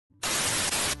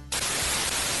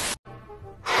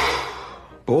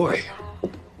Boy,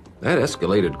 that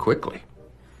escalated quickly.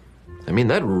 I mean,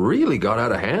 that really got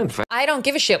out of hand fast. I don't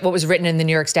give a shit what was written in the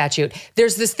New York statute.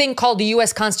 There's this thing called the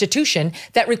U.S. Constitution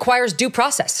that requires due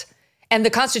process. And the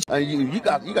Constitution... You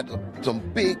got some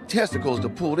big testicles to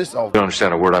pull this off. You don't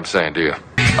understand a word I'm saying, do you?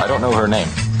 I don't know her name.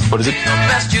 What is it?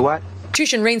 What?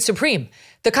 Constitution reigns supreme.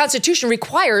 The Constitution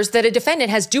requires that a defendant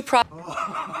has due process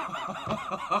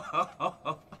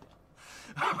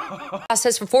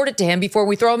afforded to him before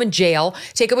we throw him in jail,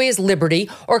 take away his liberty,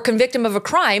 or convict him of a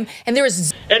crime, and there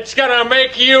is... It's gonna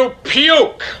make you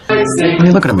puke! Why are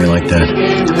you looking at me like that?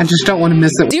 I just don't want to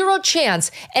miss it. Zero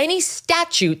chance any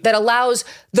statute that allows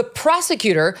the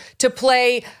prosecutor to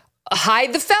play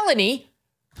hide the felony...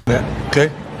 Yeah,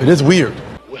 okay. It is weird.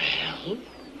 Well,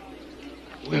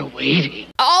 we're waiting.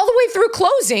 ...all the way through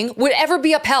closing would ever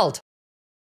be upheld.